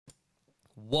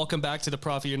Welcome back to the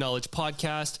Profit Your Knowledge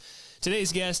podcast.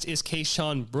 Today's guest is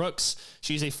Kayshaun Brooks.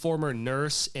 She's a former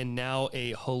nurse and now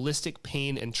a holistic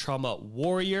pain and trauma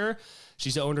warrior.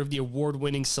 She's the owner of the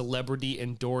award-winning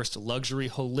celebrity-endorsed luxury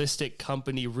holistic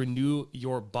company Renew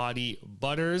Your Body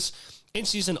Butters. And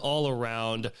she's an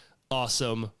all-around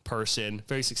awesome person,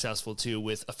 very successful too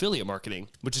with affiliate marketing,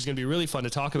 which is going to be really fun to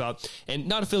talk about. And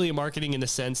not affiliate marketing in the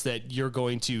sense that you're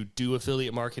going to do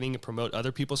affiliate marketing and promote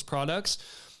other people's products.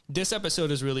 This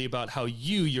episode is really about how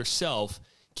you yourself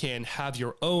can have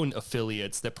your own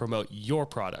affiliates that promote your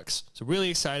products. So really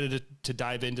excited to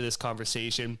dive into this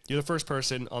conversation. You're the first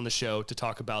person on the show to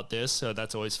talk about this, so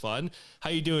that's always fun.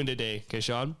 How you doing today,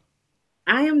 Kayshaun?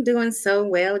 I am doing so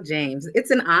well, James.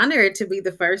 It's an honor to be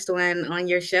the first one on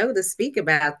your show to speak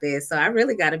about this. So I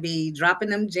really got to be dropping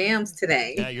them gems Yeah,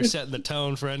 today. you're setting the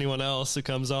tone for anyone else who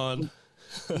comes on.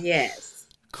 Yes.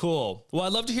 Cool. Well,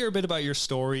 I'd love to hear a bit about your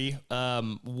story.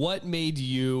 What made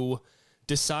you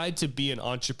decide to be an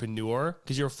entrepreneur?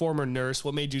 Because you're a former nurse.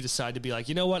 What made you decide to be like,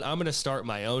 you know what, I'm going to start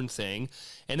my own thing?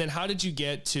 And then how did you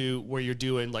get to where you're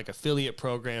doing like affiliate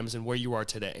programs and where you are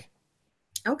today?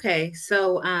 Okay.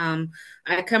 So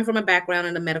I come from a background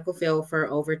in the medical field for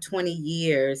over 20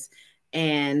 years.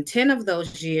 And 10 of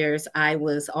those years, I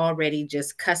was already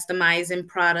just customizing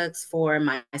products for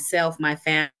myself, my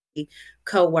family,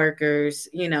 coworkers,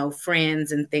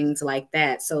 friends and things like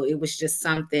that. So it was just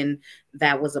something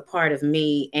that was a part of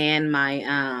me and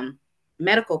my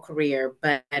medical career.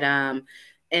 But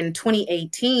in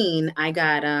 2018, I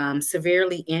got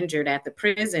severely injured at the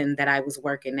prison that I was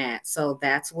working at. So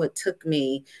that's what took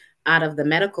me out of the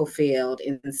medical field.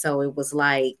 And so it was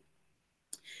like,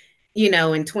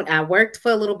 I worked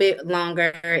for a little bit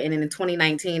longer, and then in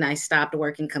 2019 I stopped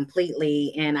working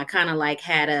completely, and I kind of like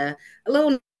had a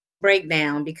little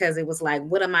breakdown because it was like,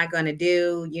 what am I going to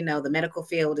do? The medical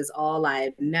field is all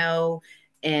I know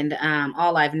and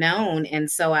all I've known, and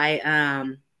so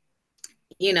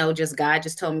just God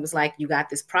just told me, was like, you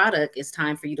got this product. It's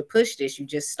time for you to push this. You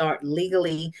just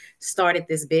legally started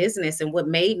this business. And what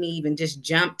made me even just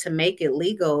jump to make it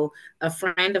legal, a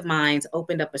friend of mine's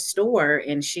opened up a store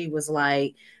and she was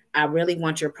like, I really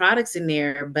want your products in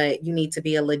there, but you need to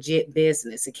be a legit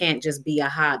business. It can't just be a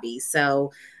hobby.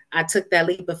 So I took that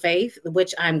leap of faith,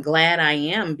 which I'm glad I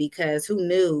am, because who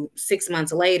knew 6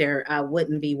 months later I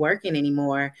wouldn't be working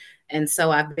anymore. And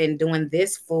so I've been doing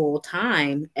this full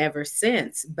time ever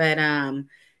since. But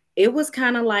it was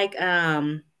kind of like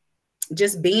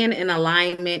just being in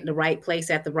alignment, the right place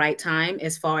at the right time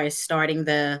as far as starting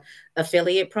the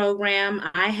affiliate program.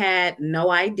 I had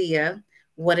no idea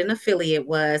what an affiliate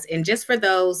was. And just for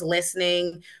those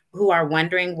listening who are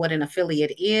wondering what an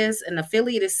affiliate is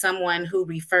someone who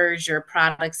refers your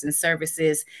products and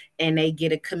services and they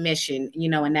get a commission,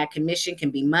 and that commission can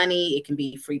be money, it can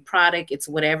be free product, it's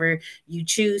whatever you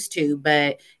choose to.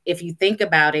 But if you think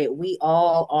about it, we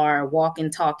all are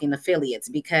walking, talking affiliates,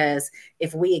 because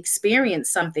if we experience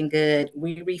something good,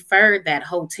 we refer that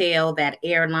hotel, that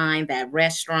airline, that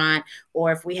restaurant,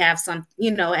 or if we have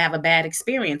have a bad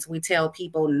experience, we tell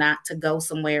people not to go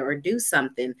somewhere or do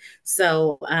something.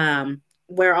 So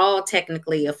we're all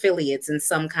technically affiliates in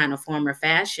some kind of form or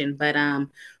fashion. But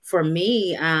for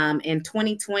me, in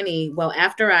 2020, well,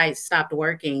 after I stopped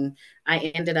working, I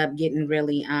ended up getting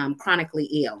really chronically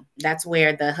ill. That's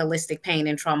where the holistic pain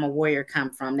and trauma warrior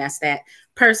come from. That's that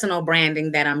personal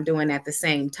branding that I'm doing at the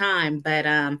same time. But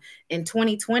in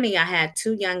 2020, I had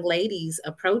two young ladies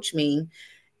approach me,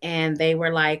 and they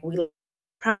were like, "We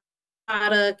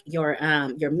product,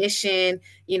 your mission,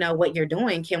 what you're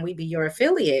doing. Can we be your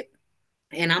affiliate?"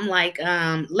 And I'm like,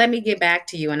 let me get back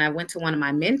to you. And I went to one of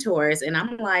my mentors and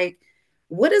I'm like,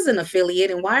 what is an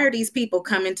affiliate? And why are these people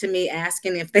coming to me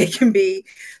asking if they can be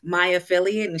my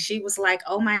affiliate? And she was like,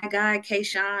 oh my God,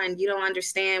 Kayshaun, you don't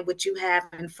understand what you have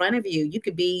in front of you. You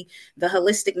could be the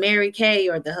holistic Mary Kay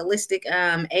or the holistic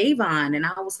Avon. And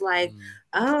I was like, Mm.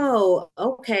 oh,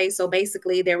 okay. So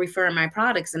basically they're referring my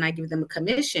products and I give them a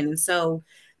commission. And so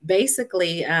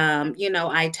basically,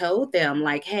 I told them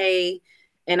like, hey,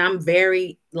 and I'm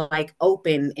very like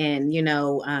open and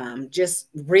just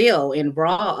real and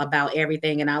raw about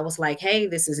everything. And I was like, hey,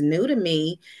 this is new to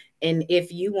me, and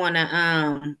if you want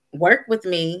to work with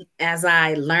me as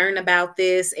I learn about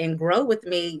this and grow with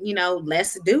me,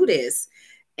 let's do this.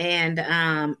 And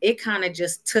it kind of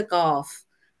just took off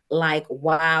like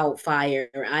wildfire.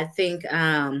 I think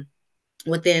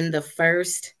within the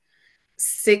first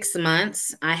 6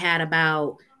 months, I had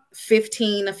about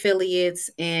 15 affiliates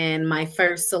and my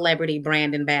first celebrity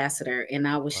brand ambassador. And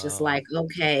I was just Wow. like,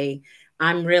 okay,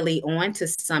 I'm really on to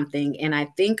something. And I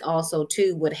think also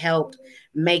too would help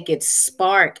make it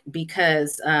spark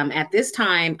because at this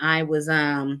time I was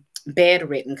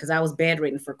bedridden because I was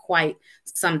bedridden for quite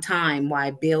some time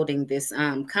while building this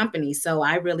company. So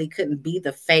I really couldn't be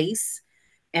the face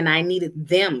and I needed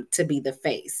them to be the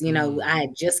face. You know, Mm. I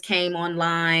had just came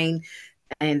online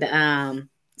and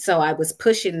so I was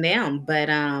pushing them, but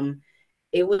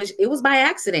it was by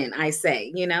accident, I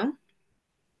say, you know.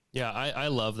 Yeah, I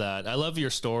love that. I love your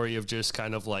story of just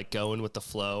kind of like going with the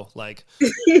flow. Like,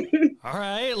 all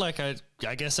right, like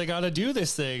I guess I got to do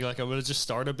this thing. Like I'm going to just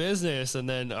start a business and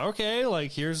then okay,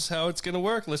 like here's how it's going to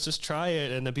work. Let's just try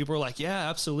it. And then people are like, "Yeah,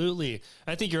 absolutely."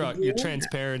 I think your Yeah.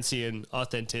 transparency and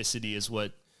authenticity is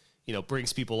what,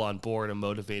 brings people on board and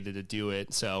motivated to do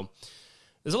it. So,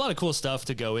 there's a lot of cool stuff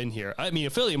to go in here. I mean,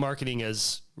 affiliate marketing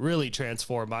has really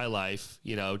transformed my life,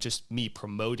 just me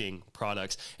promoting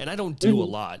products. And I don't do a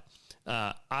Mhm. lot.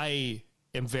 I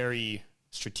am very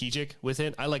strategic with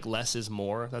it. I like less is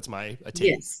more. That's my take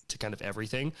Yes. to kind of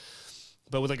everything.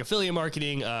 But with like affiliate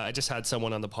marketing, I just had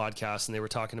someone on the podcast and they were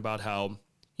talking about how,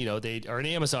 they are an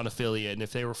Amazon affiliate. And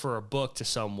if they refer a book to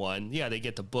someone, yeah, they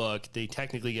get the book. They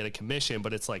technically get a commission,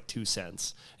 but it's like 2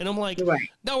 cents. And I'm like, Right.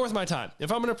 not worth my time.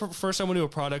 If I'm going to refer someone to a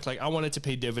product, like I want it to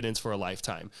pay dividends for a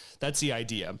lifetime. That's the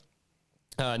idea.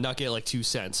 Not get like 2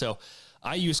 cents. So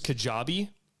I use Kajabi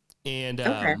and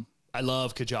Okay. I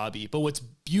love Kajabi. But what's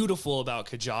beautiful about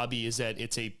Kajabi is that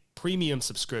it's a premium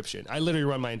subscription. I literally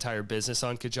run my entire business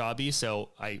on Kajabi, so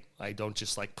I don't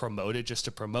just like promote it just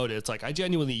to promote it. It's like I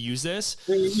genuinely use this.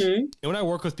 Hmm. And when I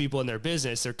work with people in their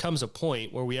business, there comes a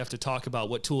point where we have to talk about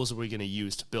what tools are we going to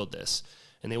use to build this.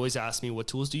 And they always ask me, what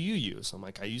tools do you use? I'm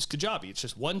like, I use Kajabi. It's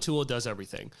just one tool, it does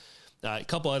everything. A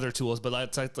couple other tools, but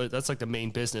that's like the main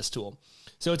business tool.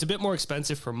 So it's a bit more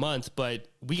expensive per month, but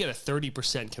we get a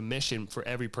 30% commission for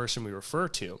every person we refer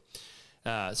to.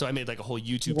 So I made like a whole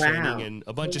YouTube training Wow. and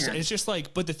a bunch of Yeah. stuff. It's just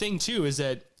like, but the thing too is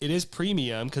that it is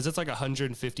premium because it's like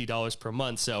 $150 per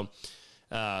month. So,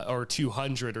 or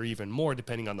 200 or even more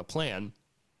depending on the plan.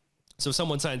 So if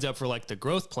someone signs up for like the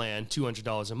growth plan,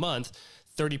 $200 a month,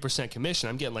 30% commission,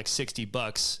 I'm getting like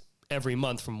 $60 every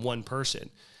month from one person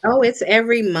Oh, it's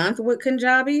every month with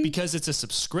Kajabi? because it's a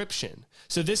subscription.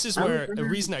 So this is Oh, where a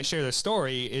reason I share this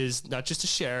story is not just to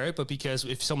share it, but because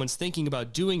if someone's thinking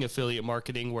about doing affiliate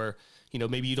marketing where,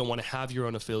 maybe you don't want to have your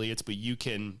own affiliates, but you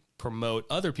can promote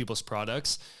other people's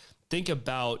products, think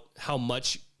about how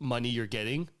much money you're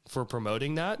getting for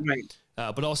promoting that, right.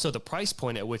 but also the price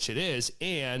point at which it is.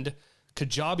 And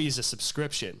Kajabi is a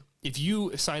subscription. If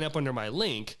you sign up under my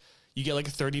link, you get like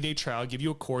a 30-day trial, give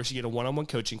you a course, you get a one-on-one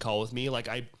coaching call with me. Like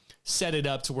I set it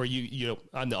up to where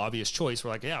I'm the obvious choice.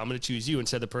 We're like, yeah, I'm going to choose you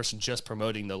instead of the person just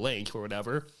promoting the link or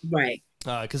whatever. Right.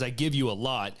 Because I give you a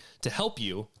lot to help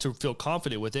you to feel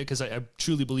confident with it because I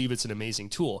truly believe it's an amazing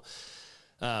tool.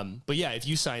 But yeah, if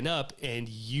you sign up and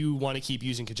you want to keep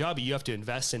using Kajabi, you have to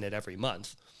invest in it every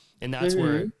month. And that's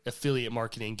where Hmm. affiliate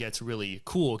marketing gets really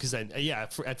cool. Because then, yeah,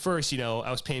 at first, I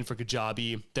was paying for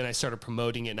Kajabi. Then I started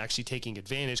promoting it and actually taking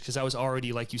advantage because I was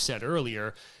already, like you said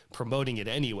earlier, promoting it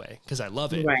anyway because I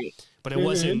love it. Right. But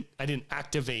Hmm. I didn't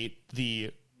activate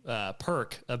the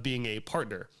perk of being a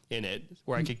partner in it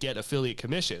where I could get affiliate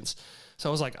commissions. So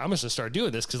I was like, I'm just gonna start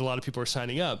doing this because a lot of people are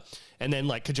signing up. And then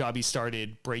like Kajabi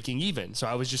started breaking even. So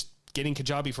I was just getting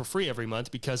Kajabi for free every month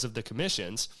because of the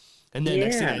commissions. And then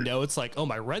next thing Yeah. I know, it's like, oh,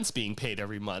 my rent's being paid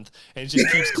every month. And it just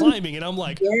keeps climbing. And I'm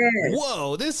like, Yes.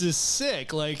 whoa, this is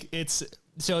sick. Like it's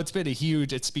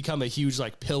become a huge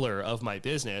like pillar of my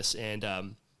business.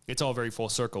 And it's all very full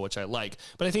circle, which I like.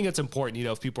 But I think it's important,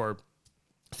 if people are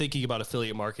thinking about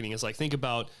affiliate marketing is like, think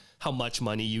about how much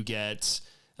money you get.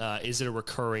 Is it a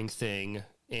recurring thing?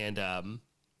 And,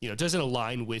 does it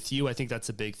align with you? I think that's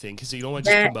a big thing because you don't want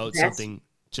to just That promote that's something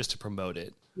just to promote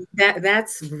it.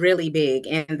 that's really big,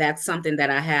 and that's something that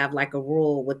I have like a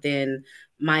rule within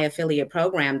my affiliate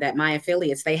program that my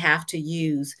affiliates they have to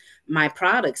use my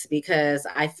products because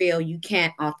I feel you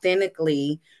can't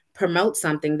authentically promote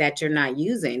something that you're not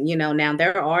using. You know, now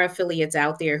there are affiliates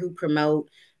out there who promote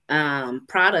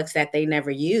products that they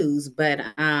never use, but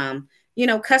you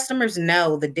know, customers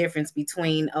know the difference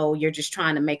between, oh, you're just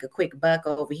trying to make a quick buck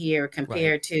over here Right.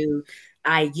 compared to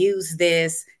I use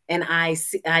this and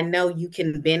I know you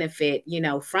can benefit, you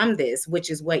know, from this,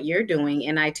 which is what you're doing.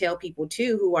 And I tell people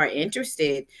too who are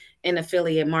interested in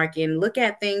affiliate marketing, look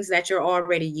at things that you're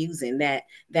already using that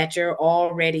you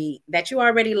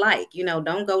already like. You know,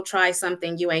 don't go try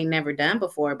something you ain't never done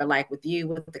before. But like with you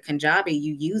with the Kajabi,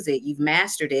 you use it, you've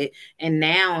mastered it, and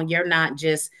now you're not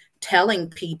just telling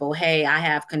people, hey, I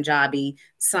have Kajabi,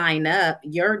 sign up.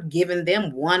 You're giving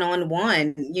them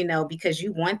one-on-one, because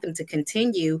you want them to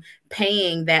continue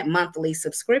paying that monthly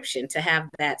subscription to have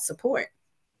that support.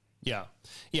 Yeah.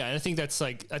 Yeah. And I think that's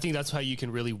how you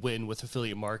can really win with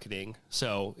affiliate marketing.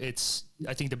 So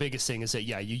I think the biggest thing is that,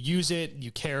 yeah, you use it,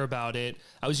 you care about it.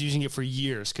 I was using it for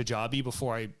years, Kajabi,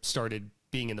 before I started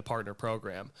being in the partner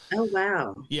program. Oh,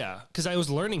 wow. Yeah. Cause I was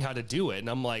learning how to do it. And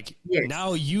I'm like,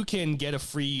 now Yes. you can get a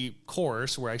free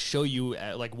course where I show you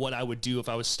like what I would do if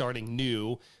I was starting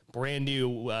new, brand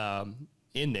new,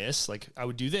 in this. Like I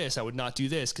would do this, I would not do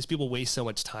this, because people waste so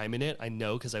much time in it. I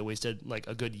know, because I wasted like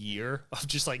a good year of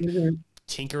just like Mm-hmm.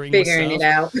 tinkering with Figuring it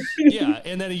stuff. out. Yeah.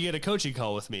 And then you get a coaching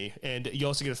call with me, and you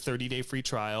also get a 30-day free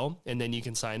trial, and then you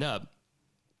can sign up.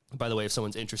 By the way, if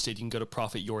someone's interested, you can go to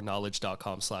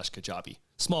profityourknowledge.com/Kajabi.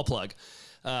 Small plug.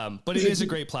 But it is a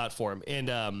great platform. And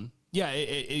yeah,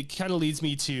 it kind of leads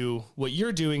me to what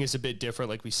you're doing is a bit different.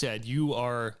 Like we said, you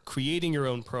are creating your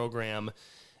own program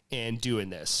and doing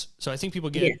this. So I think people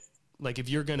get, Yes. like, if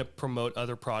you're going to promote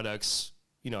other products,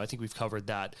 I think we've covered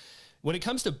that. When it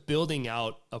comes to building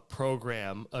out a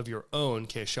program of your own,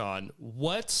 Kayshaun,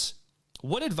 what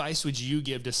advice would you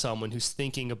give to someone who's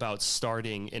thinking about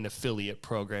starting an affiliate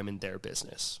program in their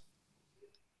business?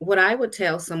 What I would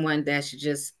tell someone that's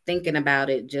just thinking about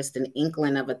it, just an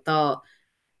inkling of a thought,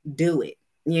 do it.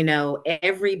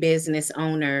 Every business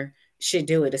owner should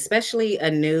do it, especially a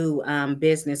new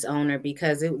business owner,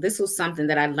 because this was something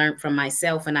that I learned from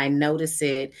myself, and I notice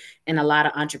it in a lot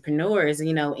of entrepreneurs,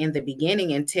 in the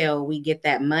beginning until we get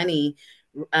that money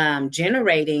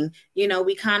generating,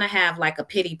 we kind of have like a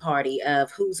pity party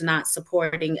of who's not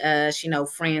supporting us,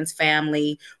 friends,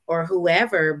 family, or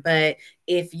whoever. But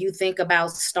if you think about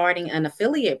starting an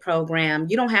affiliate program,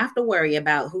 you don't have to worry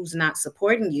about who's not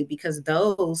supporting you, because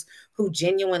those who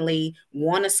genuinely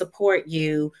want to support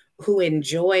you, who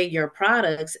enjoy your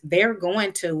products, they're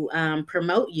going to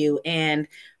promote you. And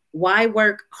why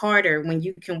work harder when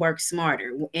you can work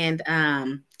smarter? And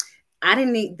I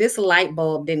didn't need this light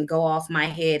bulb didn't go off my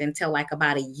head until like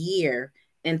about a year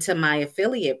into my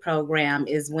affiliate program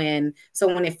is when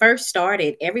it first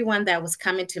started, everyone that was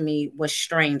coming to me was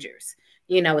strangers,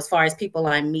 as far as people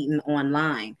I'm meeting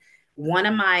online. One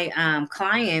of my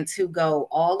clients who go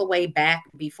all the way back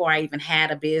before I even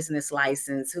had a business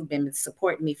license, who've been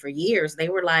supporting me for years, they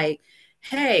were like,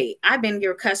 hey, I've been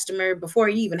your customer before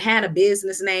you even had a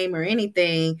business name or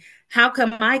anything. How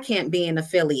come I can't be an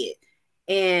affiliate?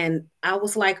 And I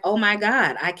was like, oh my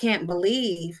God, I can't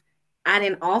believe I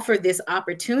didn't offer this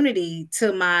opportunity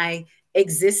to my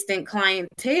existing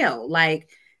clientele. Like,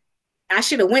 I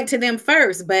should have went to them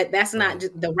first, but that's not Right.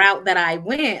 just the route that I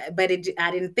went. But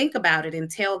I didn't think about it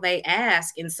until they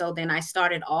asked, and so then I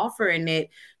started offering it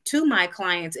to my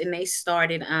clients, and they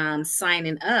started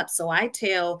signing up. So I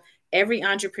tell every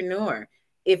entrepreneur,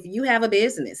 if you have a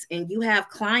business and you have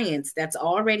clients that's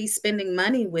already spending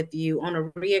money with you on a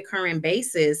reoccurring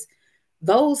basis,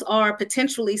 those are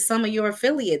potentially some of your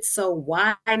affiliates. So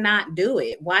why not do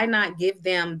it? Why not give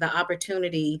them the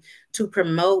opportunity to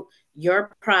promote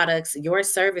your products, your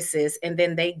services, and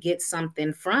then they get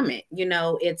something from it?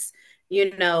 It's,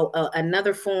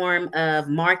 another form of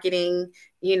marketing.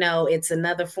 It's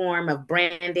another form of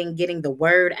branding, getting the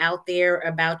word out there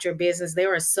about your business.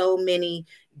 There are so many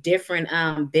different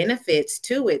benefits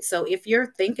to it. So if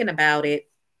you're thinking about it,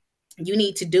 you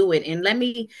need to do it. And let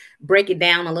me break it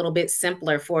down a little bit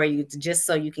simpler for you, just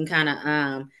so you can kind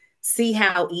of see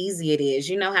how easy it is.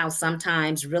 You know how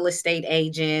sometimes real estate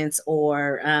agents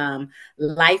or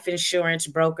life insurance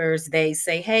brokers, they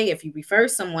say, hey, if you refer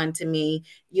someone to me,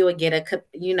 you would get a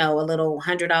little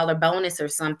 $100 bonus or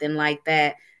something like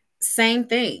that. Same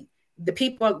thing. The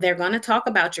people, they're going to talk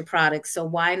about your product. So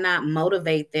why not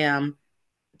motivate them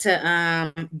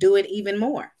to do it even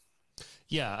more?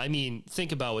 Yeah, I mean,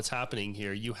 think about what's happening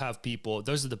here. You have people;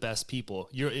 those are the best people.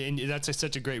 And that's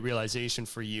such a great realization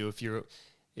for you. If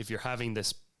you're having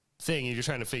this thing and you're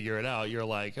trying to figure it out, you're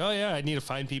like, oh yeah, I need to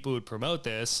find people who would promote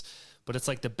this. But it's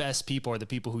like the best people are the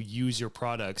people who use your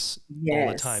products all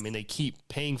the Yes. time, and they keep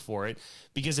paying for it.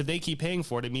 Because if they keep paying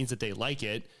for it, it means that they like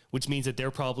it, which means that they're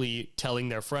probably telling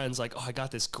their friends like, oh, I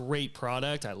got this great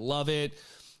product, I love it.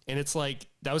 And it's like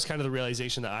that was kind of the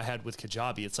realization that I had with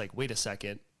Kajabi. It's like, wait a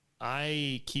second,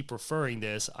 I keep referring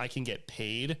this, I can get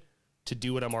paid to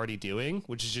do what I'm already doing,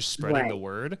 which is just spreading the Right.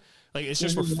 word. Like it's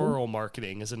just Mhm. referral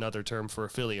marketing is another term for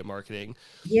affiliate marketing.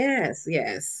 Yes,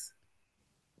 yes.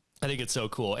 I think it's so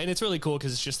cool. And it's really cool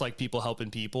because it's just like people helping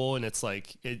people. And it's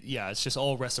like, yeah, it's just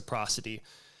all reciprocity.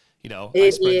 I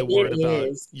It spread the it word it about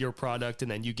is. your product and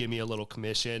then you give me a little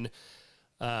commission.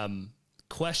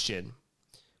 Question.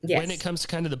 when it Yes. comes to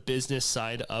kind of the business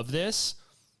side of this,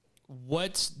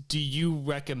 what do you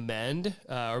recommend,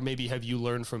 or maybe have you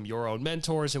learned from your own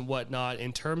mentors and whatnot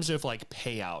in terms of like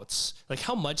payouts? Like,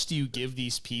 how much do you give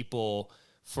these people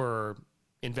for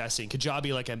investing?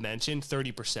 Kajabi, like I mentioned,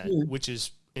 30%, Mm-hmm. which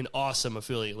is an awesome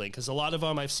affiliate link because a lot of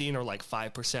them I've seen are like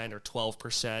 5% or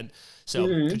 12%. So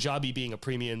Mm-hmm. Kajabi being a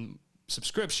premium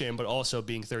subscription, but also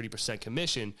being 30%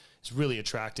 commission is really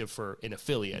attractive for an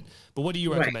affiliate. But what do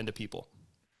you Right. recommend to people?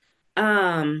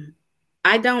 Um,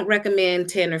 I don't recommend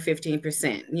 10 or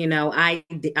 15%.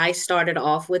 I started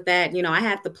off with that. I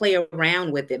had to play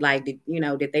around with it. Like, did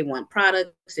they want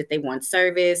products? Did they want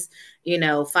service?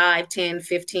 5, 10,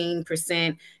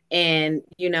 15%. And,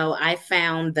 I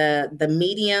found the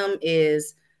medium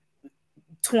is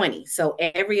 20. So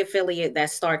every affiliate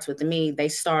that starts with me, they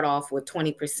start off with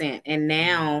 20%. And Mm,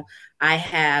 now I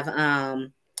have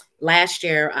last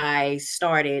year I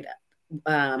started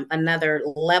another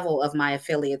level of my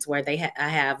affiliates where I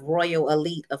have Royal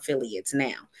Elite affiliates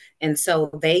now. And so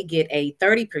they get a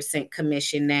 30%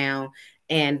 commission now.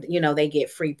 And, they get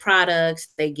free products,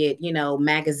 they get,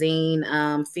 magazine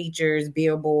features,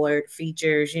 billboard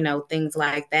features, things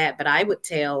like that. But I would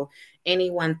tell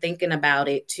anyone thinking about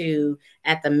it to,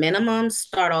 at the minimum,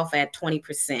 start off at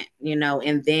 20%,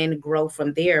 and then grow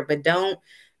from there. But don't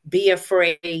be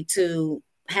afraid to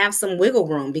have some wiggle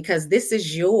room because this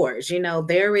is yours.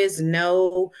 There is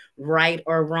no right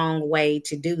or wrong way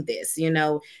to do this,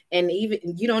 and even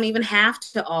you don't even have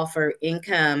to offer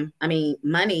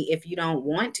money if you don't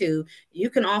want to. You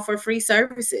can offer free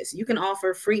services, you can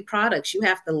offer free products. You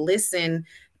have to listen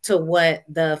to what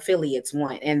the affiliates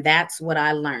want. And that's what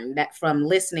I learned, that from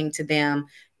listening to them,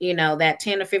 that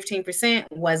 10 or 15%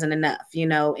 wasn't enough,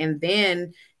 and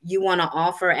then you want to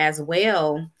offer as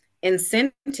well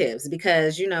incentives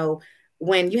because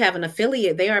when you have an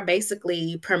affiliate, they are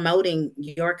basically promoting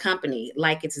your company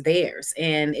like it's theirs,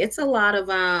 and it's a lot of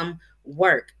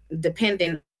work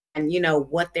depending on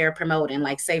what they're promoting.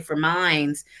 Like, say for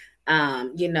mines,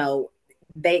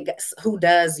 they who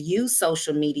does use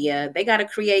social media, they got to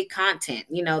create content,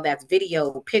 that's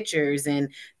video, pictures, and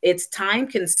it's time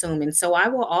consuming. So I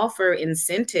will offer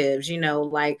incentives,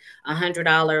 like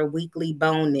 $100 weekly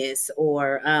bonus,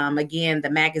 or again, the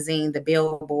magazine, the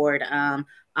billboard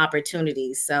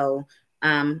opportunities. So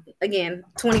again,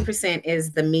 20%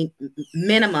 is the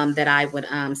minimum that I would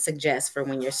suggest for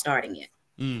when you're starting it.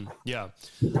 yeah,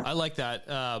 I like that.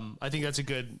 I think that's a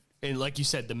good, and like you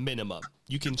said, the minimum.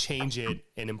 You can change it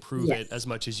and improve it Yes. as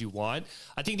much as you want.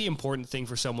 I think the important thing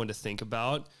for someone to think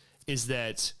about is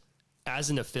that as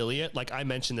an affiliate, like I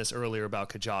mentioned this earlier about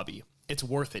Kajabi, it's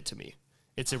worth it to me.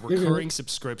 It's a Hmm. recurring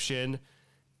subscription.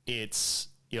 It's,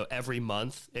 every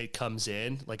month it comes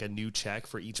in like a new check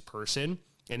for each person.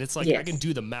 And it's like I can Yes.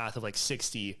 do the math of like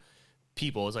 60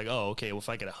 people. It's like, oh, okay, well, if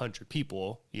I get 100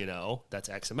 people, that's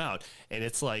X amount. And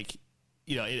it's like,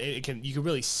 it can, you can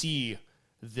really see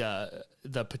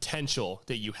the potential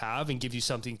that you have and give you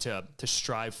something to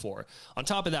strive for. On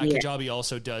top of that, Yeah. Kajabi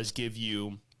also does give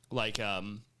you like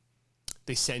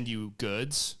they send you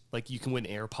goods. Like you can win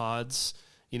AirPods.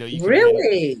 You can win,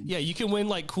 Really? yeah, you can win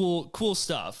like cool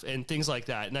stuff and things like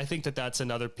that. And I think that that's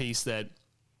another piece that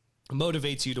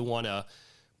motivates you to want to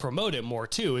promote it more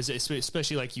too, is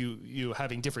especially like you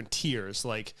having different tiers.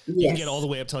 Like you can get all Yes. the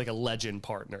way up to like a legend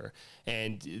partner,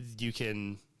 and you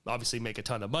can obviously make a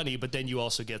ton of money, but then you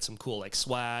also get some cool like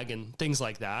swag and things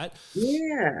like that.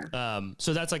 Yeah.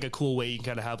 So that's like a cool way you can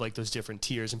kind of have like those different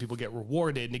tiers and people get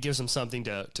rewarded, and it gives them something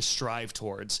to strive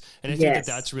towards. And I think that Yes.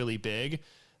 that's really big.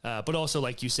 But also,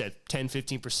 like you said, 10,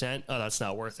 15%, oh, that's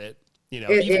not worth it.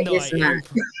 It's not.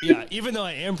 Yeah, even though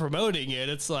I am promoting it,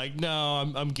 it's like,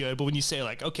 no, I'm good. But when you say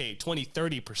like, okay, 20,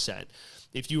 30%,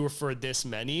 if you refer this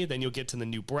many, then you'll get to the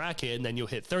new bracket and then you'll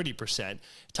hit 30%.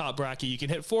 Top bracket, you can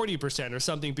hit 40% or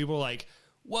something. People are like,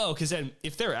 whoa, because then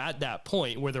if they're at that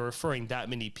point where they're referring that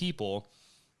many people,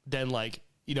 then like,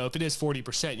 if it is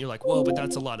 40%, you're like, whoa, but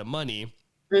that's a lot of money.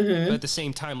 But at Hmm. the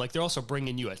same time, like they're also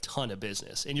bringing you a ton of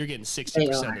business and you're getting They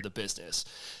 60% are. of the business.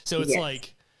 So it's Yes.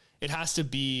 like, it has to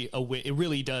be a win. It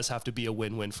really does have to be a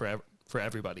win-win for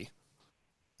everybody.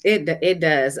 It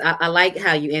does. I like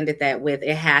how you ended that with,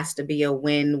 it has to be a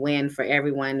win-win for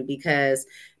everyone, because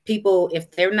people,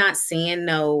 if they're not seeing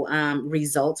no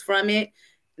results from it,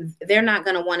 they're not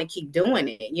going to want to keep doing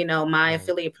it. My Right.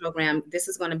 affiliate program, this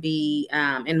is going to be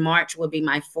in March will be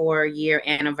my 4-year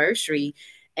anniversary,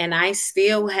 and I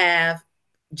still have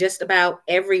just about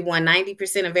everyone,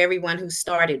 90% of everyone who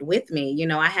started with me.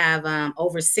 I have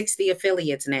over 60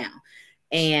 affiliates now,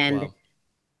 and Wow.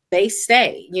 they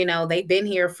stay. They've been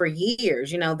here for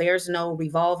years. There's no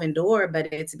revolving door,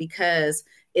 but it's because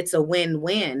it's a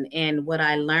win-win. And what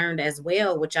I learned as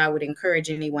well, which I would encourage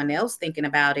anyone else thinking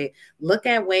about it, look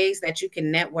at ways that you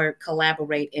can network,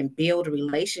 collaborate, and build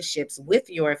relationships with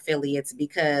your affiliates,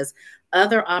 because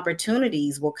other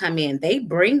opportunities will come in. They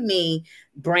bring me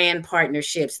brand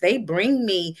partnerships, they bring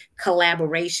me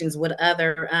collaborations with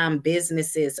other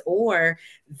businesses, or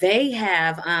they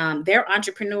have they're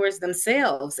entrepreneurs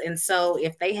themselves. And so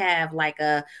if they have like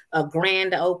a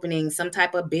grand opening, some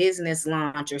type of business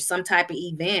launch or some type of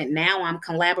event, now I'm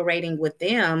collaborating with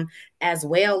them as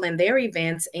well in their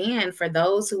events. And for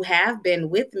those who have been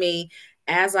with me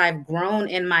as I've grown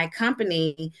in my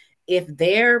company, if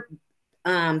their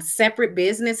separate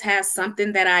business has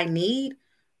something that I need,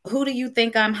 who do you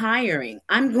think I'm hiring?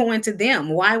 I'm going to them.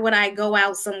 Why would I go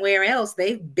out somewhere else?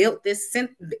 They've built this,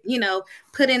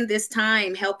 put in this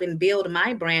time helping build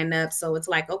my brand up. So it's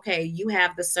like, okay, you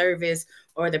have the service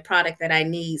or the product that I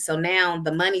need. So now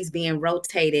the money's being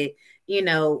rotated,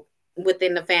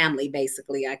 within the family,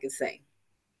 basically, I could say.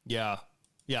 Yeah.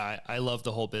 Yeah, I love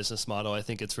the whole business model. I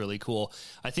think it's really cool.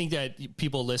 I think that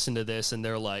people listen to this and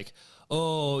they're like,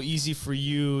 oh, easy for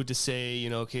you to say,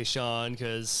 Kayshaun,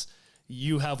 because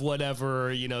you have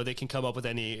whatever, they can come up with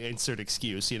any insert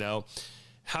excuse. How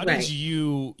Right. did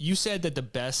you said that the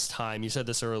best time, you said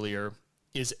this earlier,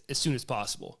 is as soon as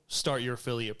possible, start your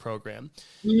affiliate program.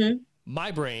 Hmm.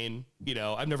 My brain,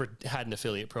 I've never had an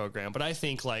affiliate program, but I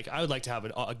think like I would like to have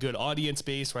a good audience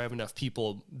base where I have enough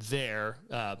people there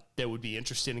that would be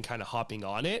interested in kind of hopping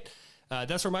on it.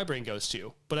 That's where my brain goes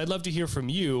to. But I'd love to hear from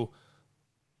you.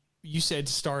 You said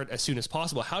start as soon as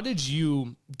possible. How did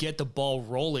you get the ball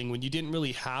rolling when you didn't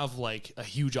really have like a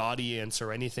huge audience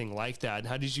or anything like that? And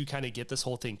how did you kind of get this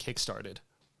whole thing kickstarted?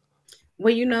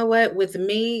 Well, you know what? With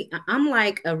me, I'm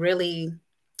like a really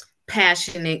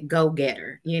passionate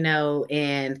go-getter,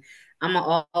 and I'm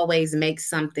gonna always make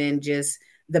something just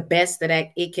the best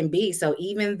that it can be. So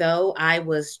even though I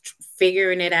was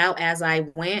figuring it out as I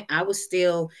went, I was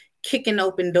still kicking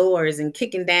open doors and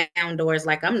kicking down doors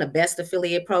like I'm the best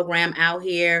affiliate program out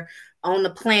here on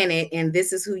the planet, and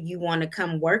this is who you want to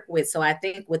come work with. So I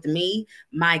think with me,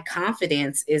 my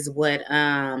confidence is what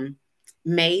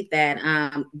made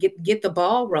that get the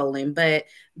ball rolling. But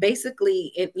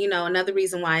basically, another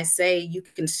reason why I say you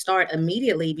can start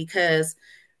immediately, because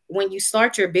when you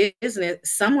start your business,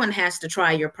 someone has to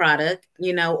try your product,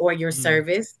 or your Mm-hmm.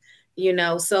 service,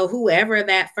 so whoever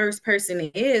that first person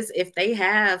is, if they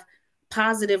have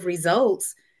positive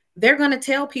results, they're going to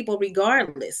tell people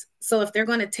regardless. So if they're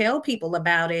going to tell people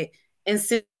about it,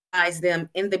 incentivize them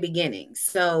in the beginning.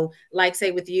 So like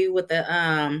say with you with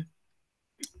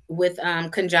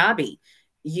Kajabi,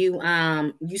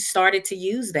 you started to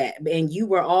use that and you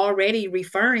were already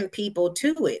referring people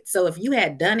to it. So if you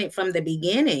had done it from the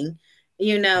beginning,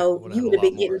 Yeah, I would have you had a would have lot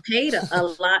been getting more. paid a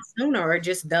lot sooner. Or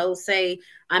just those, say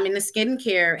I'm in the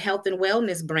skincare health and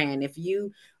wellness brand, if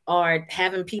you are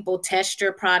having people test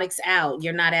your products out,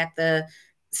 you're not at the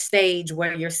stage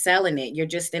where you're selling it, you're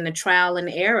just in the trial and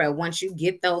error. Once you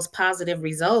get those positive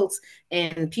results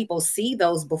and people see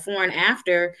those before and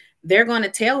after, they're going to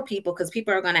tell people, because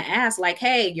people are going to ask like,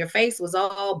 hey, your face was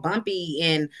all bumpy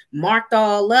and marked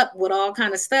all up with all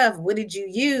kind of stuff, what did you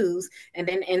use? And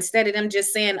then instead of them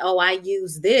just saying, oh, I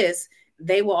use this,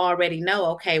 they will already know,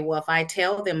 okay, well, if I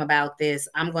tell them about this,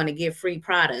 I'm going to get free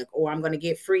product, or I'm going to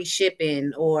get free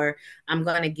shipping, or I'm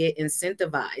going to get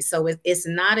incentivized. So it's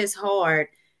not as hard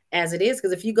as it is,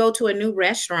 because if you go to a new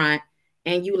restaurant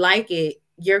and you like it,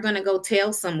 you're going to go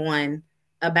tell someone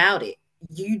about it.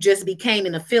 You just became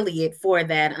an affiliate for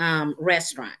that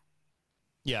restaurant.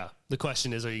 Yeah. The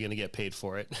question is, are you going to get paid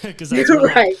for it? Because that's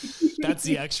where Right. that's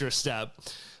the extra step.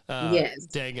 Yes.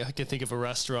 Dang, I can think of a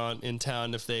restaurant in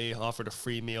town. If they offered a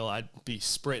free meal, I'd be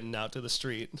sprinting out to the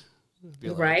street. I'd be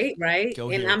like, Right, right.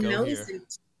 go And here, I'm go here. noticing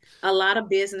a lot of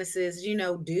businesses,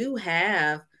 do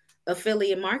have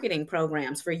affiliate marketing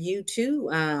programs for you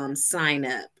to sign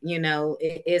up.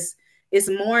 It's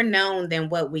more known than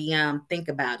what we think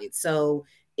about it. So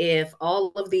if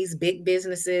all of these big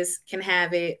businesses can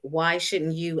have it, why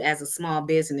shouldn't you as a small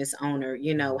business owner,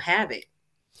 Mhm. have it?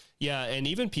 Yeah, and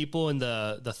even people in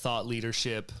the thought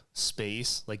leadership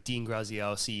space, like Dean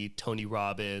Graziosi, Tony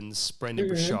Robbins, Brendan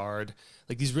Hmm. Burchard,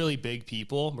 like these really big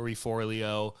people, Marie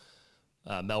Forleo,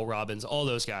 Mel Robbins, all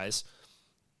those guys,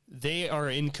 they are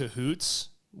in cahoots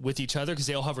with each other because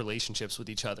they all have relationships with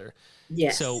each other.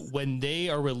 So Yes. when they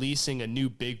are releasing a new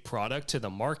big product to the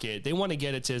market, they want to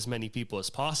get it to as many people as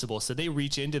possible. So they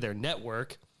reach into their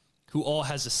network who all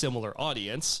has a similar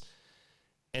audience,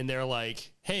 and they're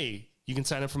like, hey, you can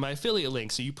sign up for my affiliate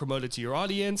link. So you promote it to your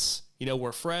audience.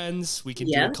 We're friends. We can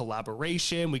do a Yeah.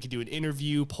 collaboration. We can do an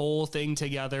interview poll thing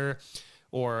together.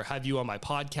 or have you on my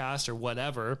podcast or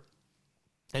whatever.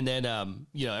 And then,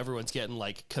 everyone's getting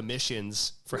like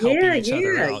commissions for helping Yeah, each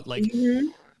other yeah. out. Like,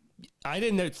 I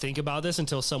didn't think about this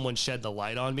until someone shed the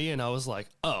light on me, and I was like,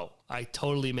 oh, I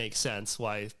totally make sense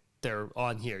why they're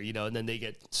on here, and then they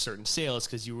get certain sales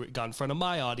because you got in front of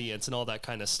my audience and all that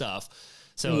kind of stuff.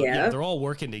 So yeah, Yeah. they're all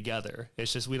working together.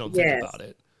 It's just, we don't think Yes. about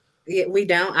it. Yeah, we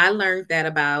don't. I learned that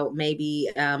about maybe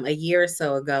a year or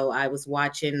so ago. I was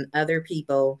watching other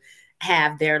people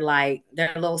have their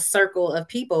little circle of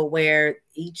people where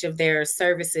each of their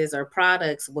services or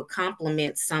products would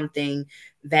complement something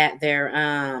that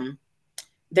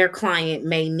their client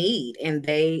may need, and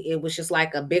it was just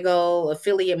like a big old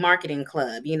affiliate marketing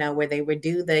club, where they would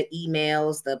do the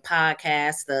emails, the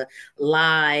podcasts, the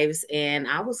lives. And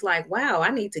I was like, wow,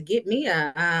 I need to get me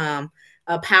a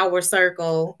power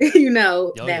circle,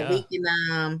 Oh that yeah. we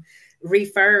can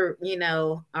refer,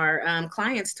 our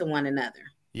clients to one another.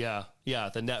 Yeah. Yeah.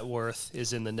 The net worth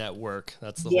is in the network.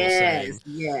 That's the whole Yes, saying.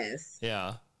 yes,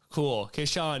 Yeah. Cool. Okay,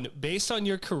 Sean, based on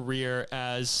your career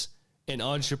as an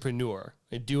entrepreneur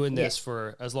and doing yes. this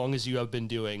for as long as you have been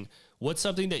doing, what's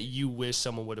something that you wish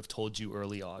someone would have told you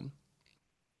early on?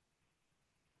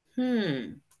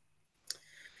 Hmm.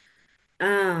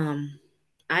 Um,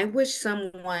 I wish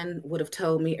someone would have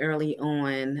told me early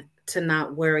on to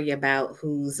not worry about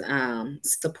who's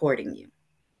supporting you.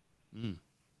 Mm.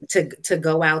 To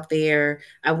go out there.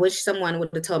 I wish someone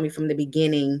would have told me from the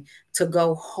beginning to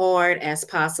go hard as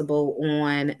possible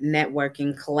on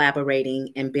networking,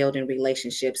 collaborating, and building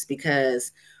relationships.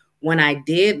 Because when I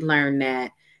did learn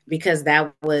that, because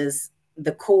that was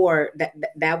the core,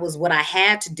 that was what I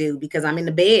had to do, because I'm in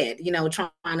the bed,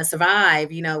 trying to survive,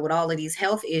 with all of these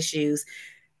health issues.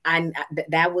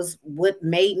 That was what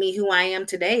made me who I am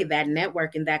today, that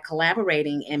networking, that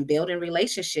collaborating and building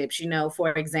relationships.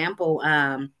 For example,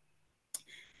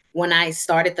 when I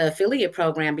started the affiliate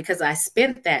program, because I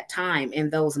spent that time in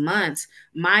those months,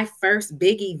 my first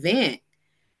big event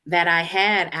that I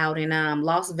had out in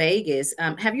Las Vegas.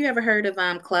 Have you ever heard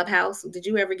of Clubhouse? Did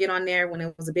you ever get on there when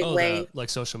it was a big Oh, the wave? like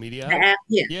social media The app? app?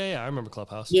 Yeah. Yeah, yeah, I remember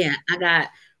Clubhouse. Yeah, I got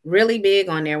really big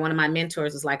on there. One of my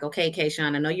mentors was like, okay,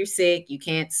 Kayshaun, I know you're sick. You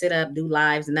can't sit up, do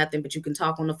lives, nothing, but you can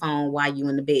talk on the phone while you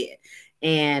in the bed.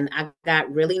 And I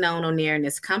got really known on there. And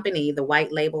this company, the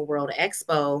White Label World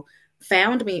Expo,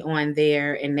 found me on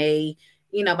there. And they,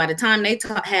 by the time they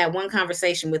had one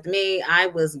conversation with me, I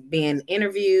was being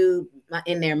interviewed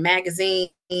in their magazine,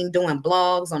 doing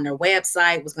blogs on their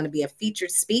website, was going to be a featured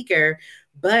speaker.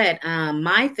 But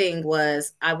my thing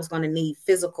was I was going to need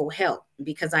physical help,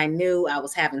 because I knew I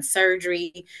was having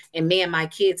surgery and me and my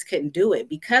kids couldn't do it.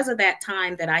 Because of that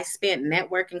time that I spent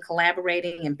networking,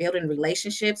 collaborating, and building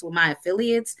relationships with my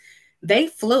affiliates, they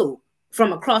flew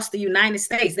from across the United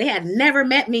States. They had never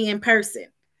met me in person,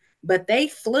 but they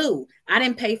flew. I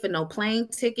didn't pay for no plane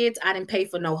tickets. I didn't pay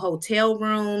for no hotel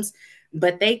rooms,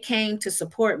 but they came to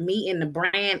support me in the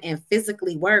brand and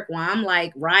physically work while I'm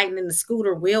like riding in the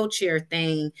scooter wheelchair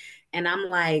thing. And I'm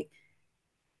like,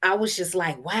 I was just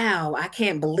like, wow, I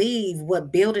can't believe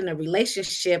what building a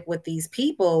relationship with these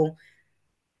people.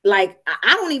 Like,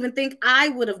 I don't even think I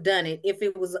would have done it if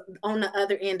it was on the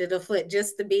other end of the foot,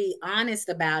 just to be honest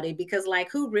about it. Because,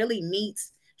 like, who really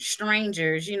meets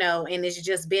strangers, and it's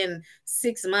just been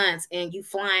 6 months and you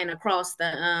flying across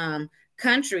the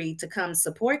country to come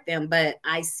support them. But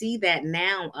I see that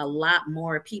now a lot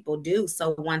more people do.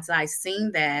 So once I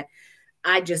seen that,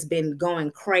 I just been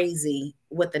going crazy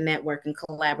with the networking,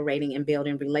 collaborating, and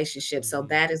building relationships. So Mm-hmm.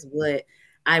 that is what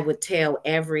I would tell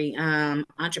every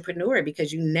entrepreneur,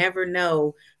 because you never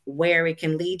know where it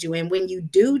can lead you. And when you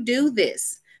do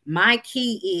this, my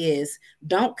key is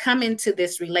don't come into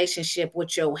this relationship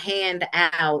with your hand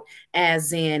out,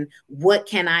 as in, what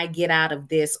can I get out of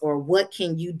this, or what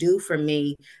can you do for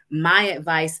me? My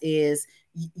advice is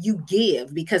you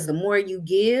give, because the more you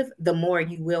give, the more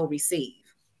you will receive.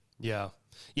 Yeah.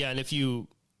 Yeah. And if you,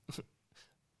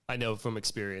 I know from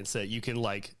experience that you can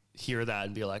like hear that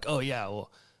and be like, oh, yeah,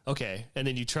 well, okay. And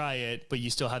then you try it, but you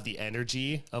still have the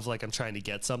energy of like, I'm trying to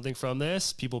get something from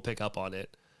this. People pick up on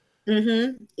it.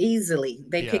 Easily.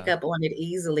 They pick Yeah. up on it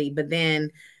easily. But then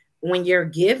when you're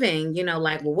giving,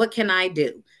 like, well, what can I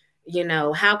do?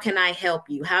 How can I help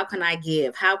you? How can I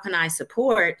give? How can I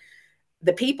support?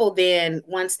 The people then,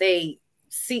 once they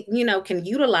see, can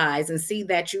utilize and see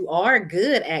that you are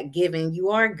good at giving, you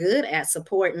are good at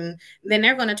supporting, then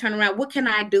they're going to turn around. What can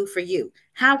I do for you?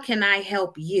 How can I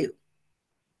help you?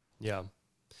 Yeah.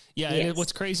 Yeah. And Yes.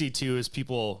 what's crazy too is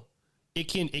people, it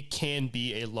can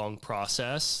be a long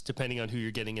process depending on who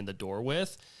you're getting in the door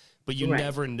with, but you Right.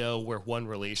 never know where one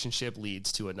relationship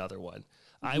leads to another one.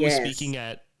 I was Yes. speaking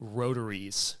at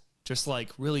rotaries, just like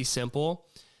really simple.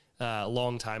 A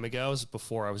long time ago, it was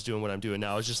before I was doing what I'm doing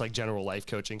now. It was just like general life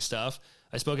coaching stuff.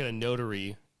 I spoke at a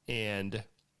notary, and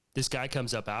this guy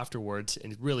comes up afterwards,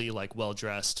 and really like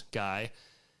well-dressed guy.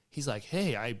 He's like,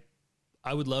 "Hey,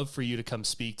 I would love for you to come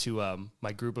speak to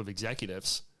my group of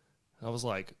executives." I was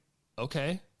like,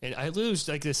 "Okay." And I was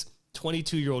like this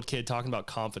 22-year-old kid talking about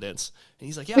confidence. And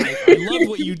he's like, "Yeah, I love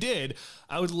what you did.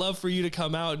 I would love for you to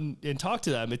come out and talk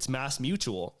to them. It's Mass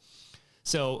Mutual."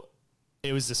 So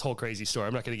it was this whole crazy story.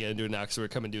 I'm not going to get into it now because we're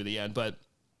coming to the end. But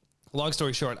long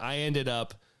story short, I ended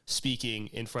up speaking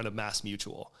in front of Mass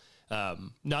Mutual.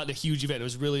 Not a huge event. It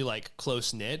was really like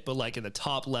close knit, but like in the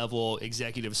top level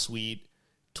executive suite,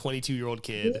 22-year-old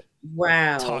kid.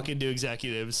 Wow. Talking to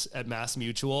executives at Mass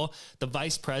Mutual. The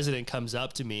vice president comes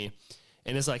up to me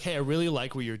and is like, "Hey, I really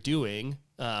like what you're doing.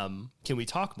 Can we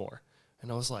talk more?"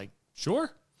 And I was like,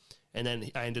 "Sure." And then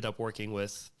I ended up working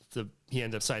with he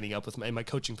ended up signing up with my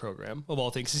coaching program of all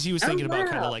things. Cause he was thinking about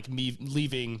kind of like me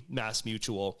leaving Mass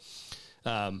Mutual.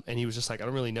 And he was just like, "I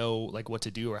don't really know like what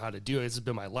to do or how to do it. It's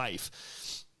been my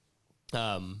life."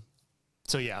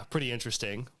 So yeah, pretty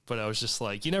interesting. But I was just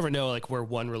like, you never know like where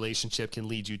one relationship can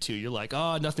lead you to. You're like,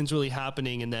 "Oh, nothing's really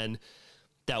happening." And then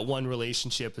that one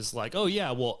relationship is like, "Oh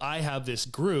yeah, well, I have this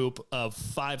group of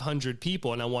 500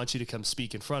 people and I want you to come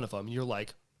speak in front of them." And you're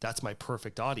like, "That's my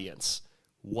perfect audience."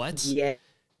 What? Yeah.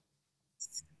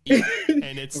 Yeah.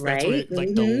 And it's Right. That's where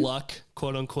like the luck,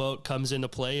 quote unquote, comes into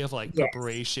play of like Yes.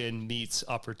 preparation meets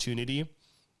opportunity.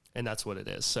 And that's what it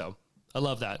is. So I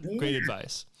love that. Yeah. Great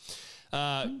advice.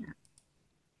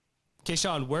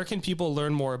 Kayshaun, where can people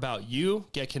learn more about you,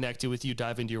 get connected with you,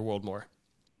 dive into your world more?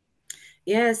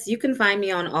 Yes, you can find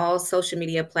me on all social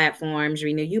media platforms,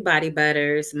 Renew You Body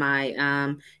Butters.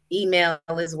 My email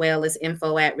as well is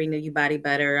info@Renew You Body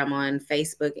Butter. I'm on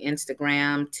Facebook,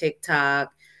 Instagram,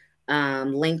 TikTok,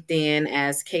 LinkedIn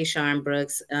as Kayshaun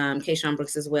Brooks. Kayshaun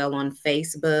Brooks as well on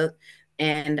Facebook.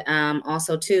 And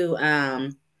also too,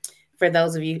 for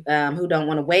those of you who don't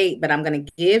want to wait, but I'm going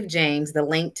to give James the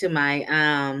link to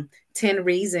my 10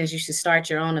 reasons you should start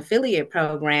your own affiliate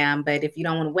program. But if you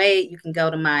don't want to wait, you can go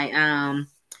to my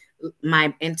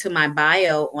into my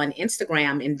bio on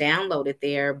Instagram and download it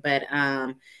there. But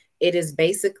it is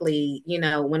basically,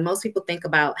 when most people think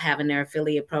about having their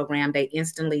affiliate program, they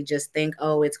instantly just think,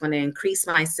 oh, it's going to increase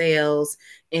my sales,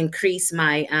 increase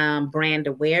my brand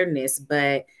awareness.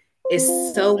 But it's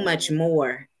so much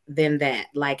more than that.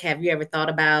 Like, have you ever thought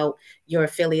about your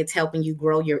affiliates helping you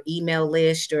grow your email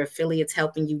list, or affiliates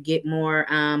helping you get more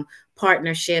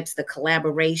partnerships, the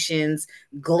collaborations,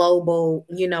 global,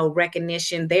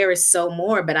 recognition? There is so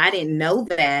more, but I didn't know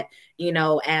that,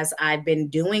 as I've been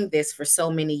doing this for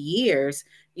so many years,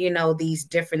 these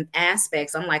different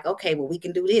aspects. I'm like, okay, well, we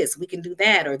can do this, we can do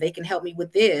that, or they can help me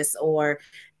with this, or,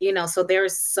 so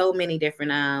there's so many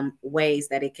different ways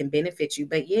that it can benefit you.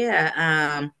 But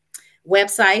yeah,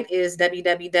 website is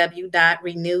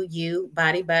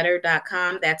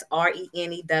www.renewubodybutter.com. That's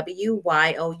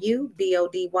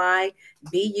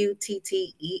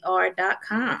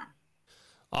RenewYouBodyButter.com.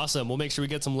 Awesome. We'll make sure we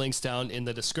get some links down in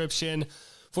the description.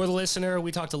 For the listener,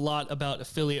 we talked a lot about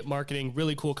affiliate marketing,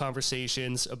 really cool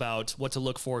conversations about what to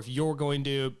look for if you're going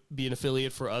to be an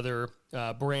affiliate for other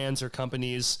brands or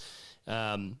companies,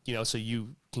 so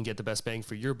you can get the best bang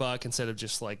for your buck instead of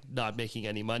just like not making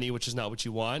any money, which is not what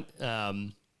you want.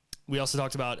 We also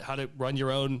talked about how to run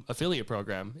your own affiliate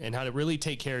program and how to really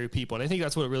take care of your people. And I think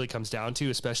that's what it really comes down to,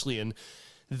 especially in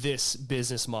this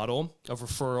business model of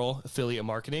referral affiliate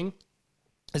marketing,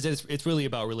 is that it's really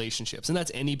about relationships. And that's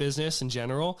any business in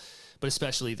general, but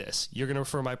especially this. You're going to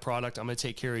refer my product. I'm going to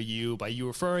take care of you. By you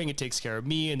referring, it takes care of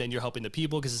me, and then you're helping the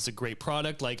people because it's a great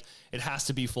product. Like, it has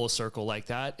to be full circle like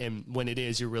that. And when it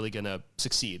is, you're really going to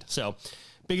succeed. So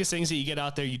biggest things that you get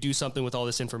out there, you do something with all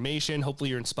this information. Hopefully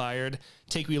you're inspired.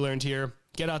 Take what you learned here,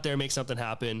 get out there, make something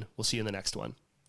happen. We'll see you in the next one.